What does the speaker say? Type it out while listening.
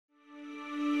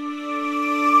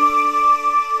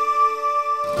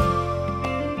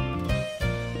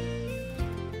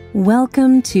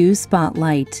Welcome to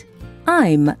Spotlight.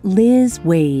 I'm Liz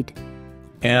Waid.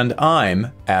 And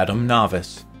I'm Adam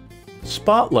Navis.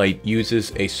 Spotlight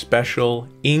uses a special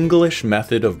English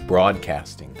method of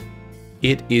broadcasting.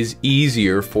 It is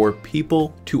easier for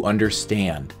people to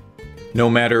understand, no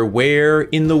matter where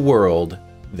in the world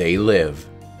they live.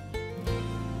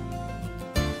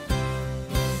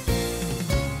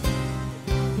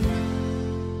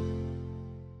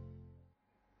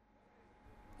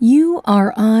 You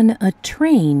are on a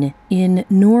train in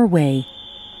Norway.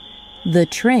 The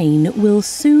train will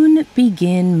soon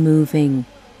begin moving.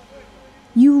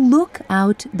 You look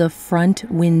out the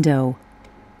front window.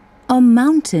 A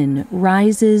mountain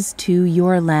rises to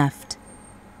your left.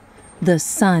 The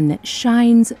sun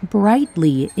shines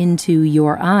brightly into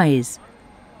your eyes.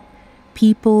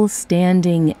 People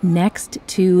standing next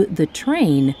to the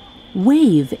train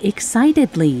wave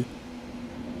excitedly.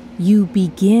 You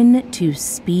begin to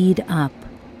speed up.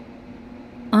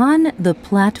 On the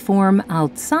platform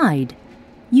outside,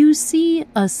 you see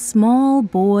a small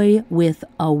boy with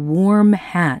a warm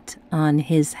hat on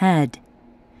his head.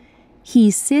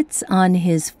 He sits on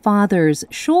his father's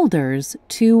shoulders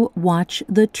to watch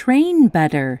the train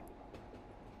better.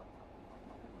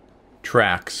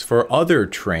 Tracks for other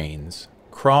trains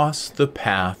cross the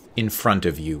path in front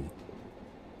of you.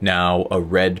 Now a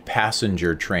red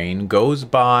passenger train goes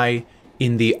by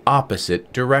in the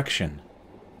opposite direction.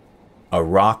 A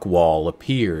rock wall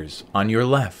appears on your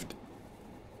left.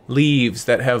 Leaves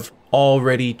that have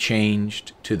already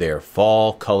changed to their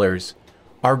fall colors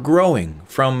are growing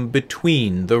from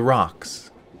between the rocks.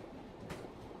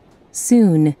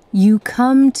 Soon you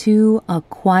come to a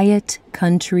quiet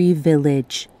country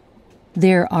village.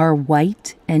 There are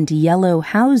white and yellow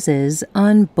houses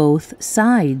on both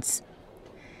sides.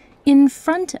 In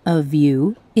front of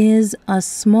you is a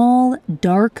small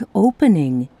dark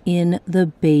opening in the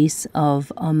base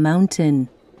of a mountain.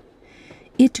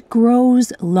 It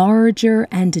grows larger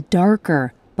and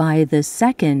darker by the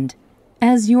second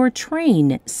as your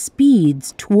train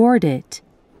speeds toward it.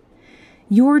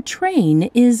 Your train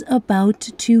is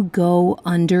about to go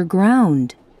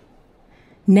underground.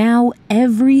 Now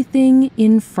everything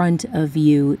in front of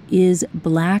you is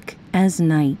black as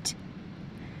night.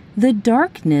 The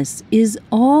darkness is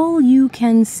all you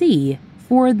can see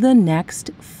for the next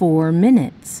 4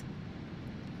 minutes.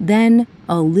 Then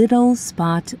a little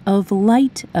spot of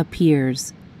light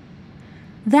appears.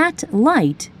 That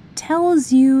light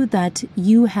tells you that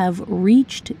you have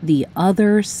reached the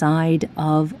other side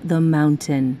of the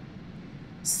mountain.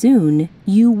 Soon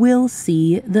you will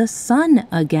see the sun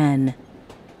again.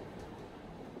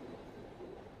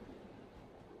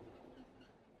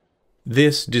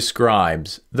 This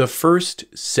describes the first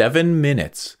 7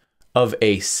 minutes of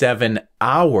a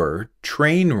 7-hour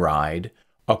train ride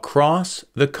across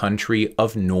the country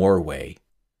of Norway.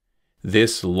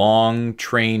 This long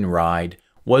train ride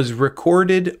was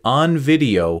recorded on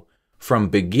video from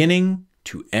beginning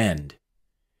to end.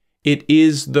 It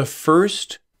is the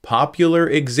first popular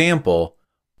example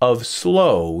of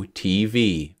slow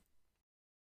TV.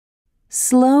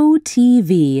 Slow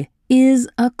TV is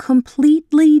a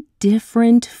completely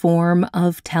different form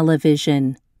of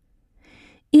television.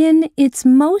 In its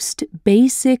most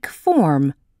basic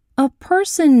form, a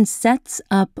person sets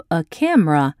up a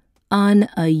camera on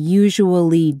a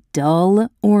usually dull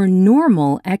or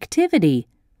normal activity,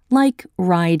 like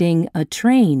riding a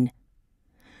train.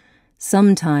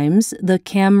 Sometimes the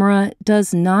camera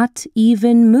does not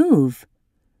even move.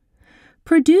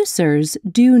 Producers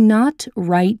do not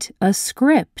write a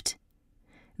script.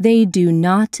 They do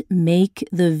not make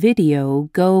the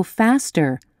video go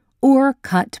faster or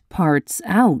cut parts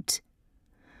out.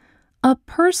 A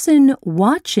person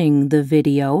watching the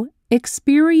video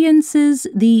experiences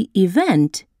the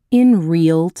event in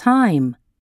real time.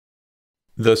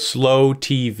 The slow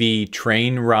TV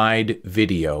train ride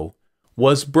video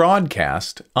was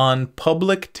broadcast on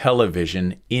public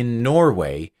television in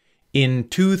Norway in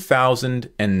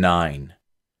 2009.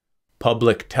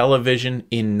 Public television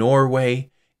in Norway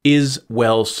is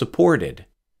well supported.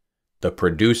 The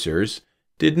producers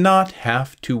did not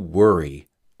have to worry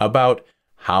about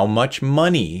how much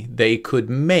money they could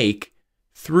make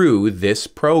through this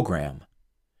program.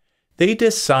 They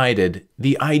decided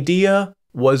the idea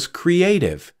was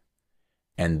creative,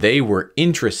 and they were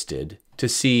interested to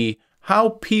see how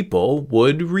people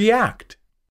would react.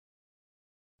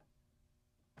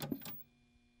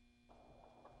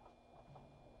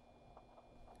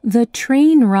 The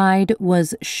train ride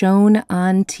was shown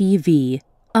on TV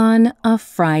on a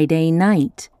Friday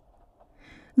night.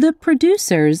 The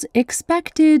producers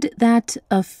expected that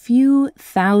a few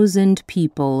thousand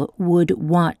people would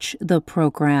watch the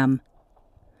program.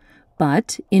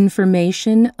 But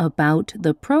information about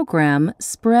the program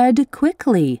spread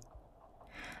quickly.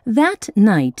 That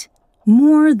night,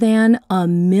 more than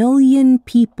 1 million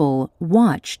people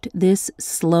watched this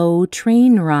slow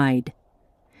train ride.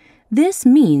 This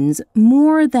means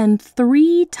more than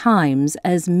 3 times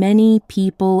as many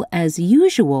people as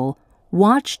usual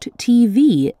watched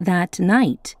TV that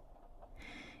night.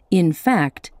 In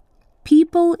fact,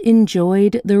 people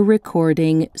enjoyed the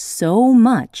recording so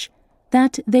much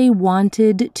that they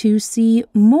wanted to see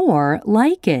more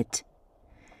like it.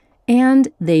 And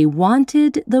they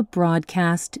wanted the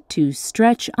broadcast to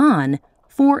stretch on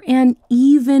for an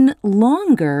even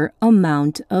longer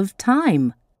amount of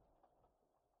time.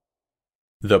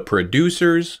 The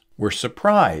producers were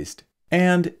surprised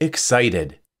and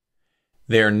excited.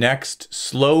 Their next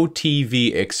slow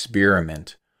TV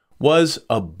experiment was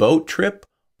a boat trip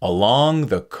along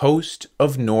the coast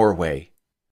of Norway.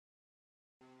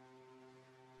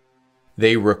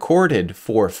 They recorded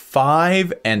for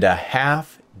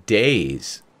 5.5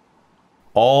 days.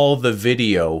 All the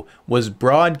video was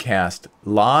broadcast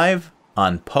live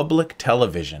on public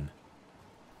television.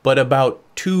 But about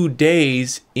 2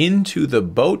 days into the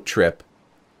boat trip,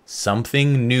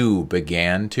 something new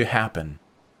began to happen.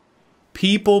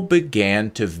 People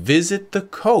began to visit the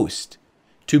coast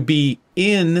to be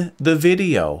in the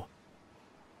video.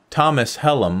 Thomas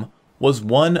Hellum was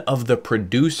one of the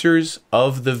producers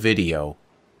of the video.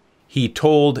 He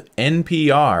told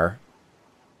NPR,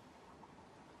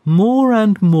 "More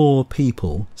and more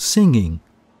people singing,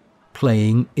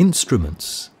 playing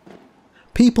instruments.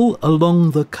 People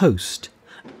along the coast,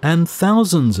 and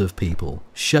thousands of people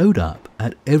showed up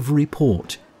at every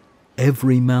port,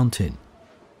 every mountain.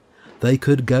 They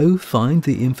could go find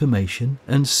the information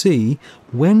and see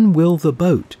when will the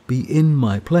boat be in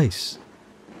my place,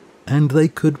 and they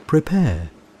could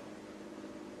prepare."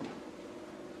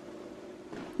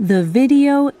 The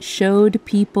video showed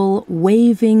people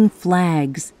waving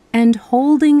flags and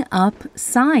holding up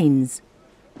signs.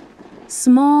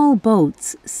 Small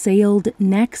boats sailed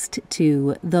next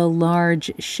to the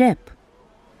large ship.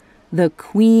 The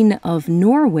Queen of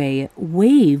Norway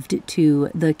waved to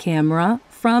the camera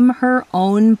from her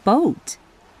own boat.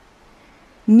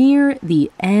 Near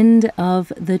the end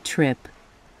of the trip,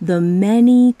 the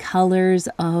many colors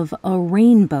of a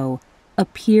rainbow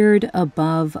appeared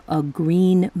above a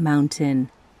green mountain.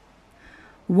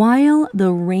 While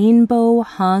the rainbow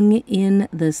hung in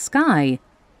the sky,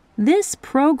 this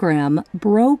program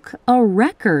broke a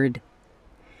record.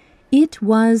 It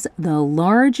was the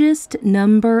largest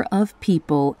number of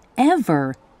people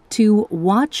ever to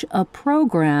watch a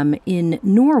program in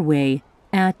Norway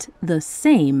at the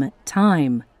same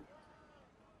time.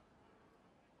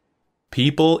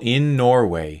 People in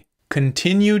Norway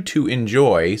continue to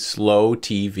enjoy slow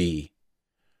TV.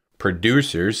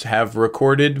 Producers have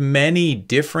recorded many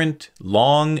different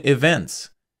long events.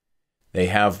 They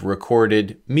have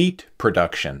recorded meat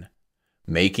production,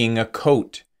 making a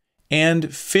coat,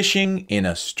 and fishing in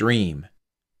a stream.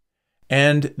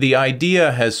 And the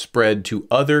idea has spread to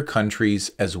other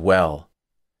countries as well.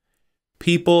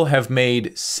 People have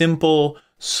made simple,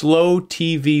 slow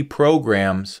TV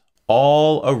programs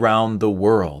all around the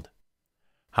world.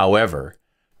 However,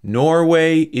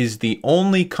 Norway is the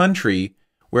only country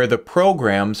where the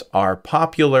programs are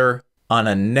popular on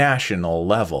a national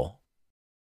level.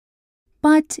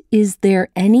 But is there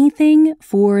anything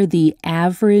for the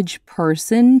average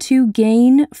person to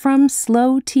gain from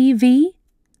slow TV?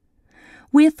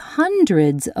 With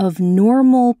hundreds of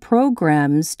normal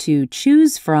programs to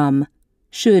choose from,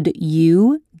 should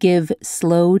you give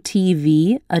slow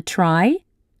TV a try?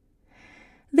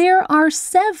 There are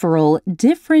several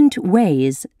different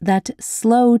ways that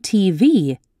slow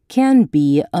TV can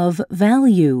be of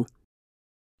value.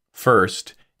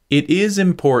 First, it is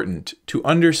important to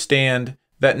understand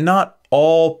that not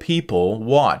all people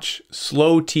watch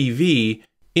slow TV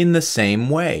in the same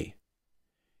way.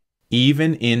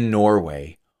 Even in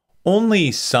Norway,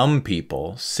 only some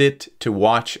people sit to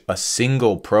watch a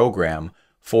single program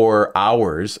for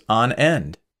hours on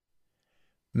end.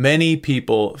 Many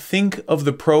people think of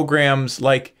the programs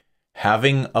like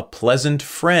having a pleasant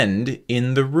friend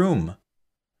in the room.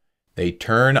 They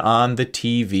turn on the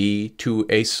TV to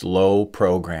a slow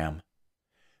program.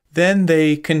 Then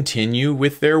they continue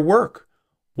with their work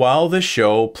while the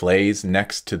show plays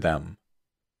next to them.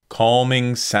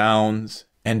 Calming sounds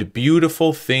and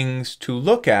beautiful things to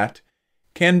look at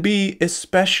can be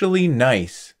especially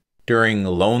nice during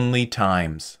lonely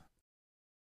times.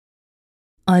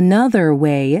 Another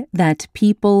way that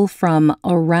people from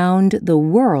around the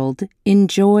world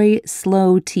enjoy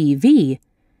slow TV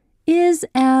is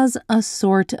as a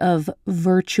sort of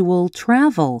virtual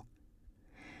travel.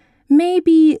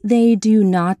 Maybe they do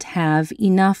not have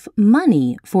enough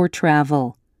money for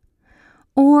travel,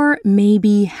 or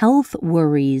maybe health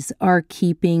worries are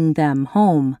keeping them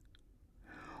home.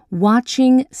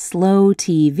 Watching slow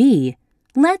TV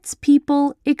lets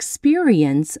people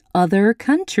experience other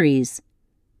countries.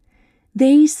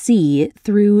 They see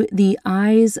through the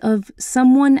eyes of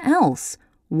someone else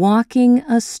walking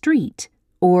a street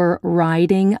or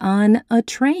riding on a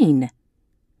train.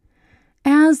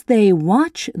 As they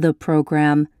watch the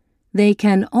program, they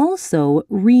can also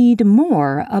read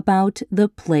more about the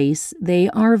place they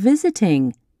are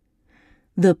visiting.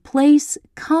 The place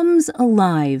comes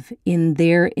alive in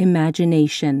their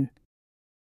imagination.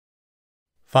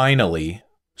 Finally,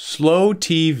 slow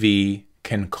TV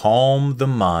can calm the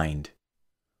mind.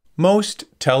 Most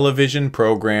television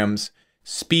programs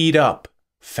speed up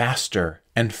faster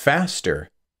and faster.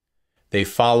 They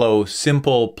follow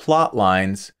simple plot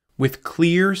lines with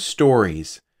clear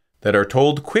stories that are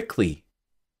told quickly.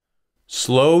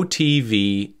 Slow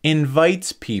TV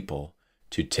invites people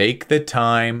to take the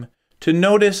time to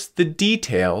notice the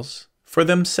details for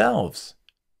themselves.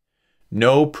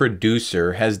 No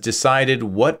producer has decided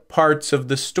what parts of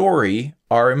the story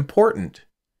are important.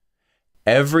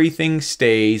 Everything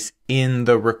stays in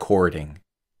the recording.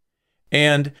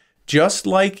 And just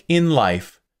like in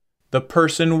life, the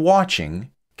person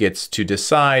watching gets to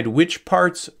decide which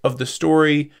parts of the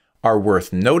story are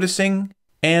worth noticing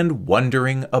and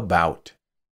wondering about.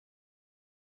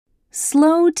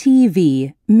 Slow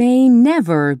TV may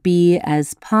never be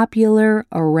as popular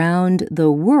around the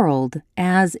world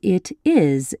as it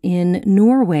is in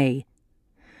Norway,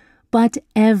 but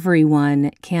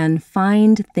everyone can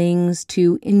find things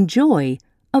to enjoy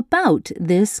about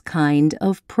this kind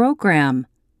of program.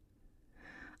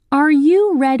 Are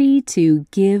you ready to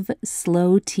give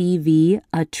slow TV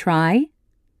a try?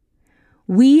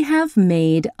 We have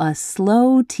made a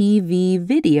slow TV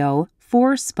video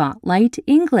for Spotlight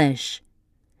English.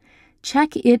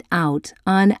 Check it out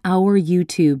on our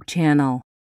YouTube channel.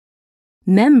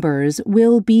 Members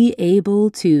will be able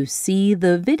to see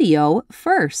the video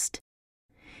first.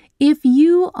 If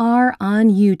you are on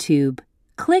YouTube,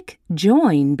 click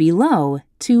Join below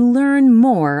to learn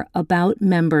more about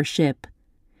membership.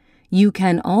 You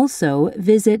can also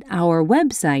visit our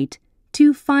website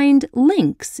to find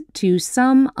links to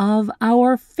some of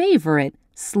our favorite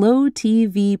slow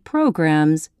TV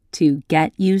programs to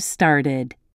get you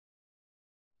started.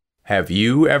 Have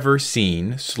you ever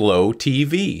seen slow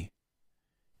TV?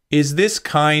 Is this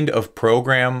kind of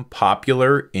program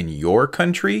popular in your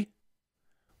country?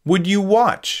 Would you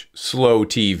watch slow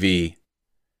TV?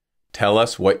 Tell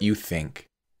us what you think.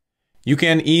 You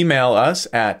can email us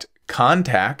at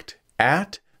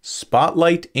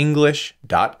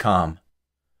contact@spotlightenglish.com.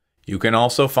 You can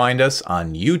also find us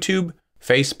on YouTube,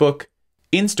 Facebook,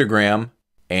 Instagram,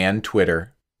 and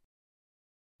Twitter.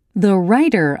 The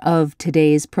writer of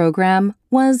today's program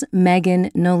was Megan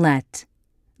Nolette.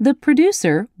 The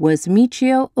producer was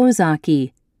Michio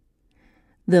Ozaki.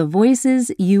 The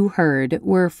voices you heard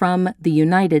were from the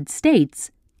United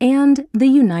States and the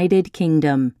United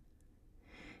Kingdom.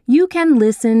 You can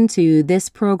listen to this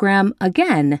program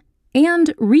again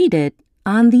and read it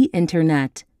on the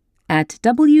internet at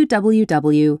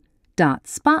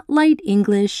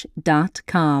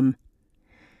www.spotlightenglish.com.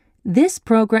 This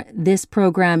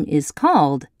program is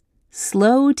called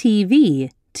Slow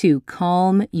TV to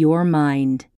Calm Your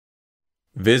Mind.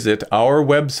 Visit our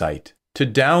website to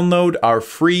download our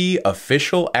free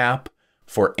official app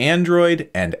for Android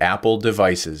and Apple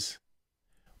devices.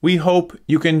 We hope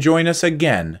you can join us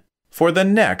again for the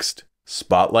next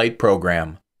Spotlight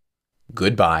program.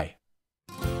 Goodbye.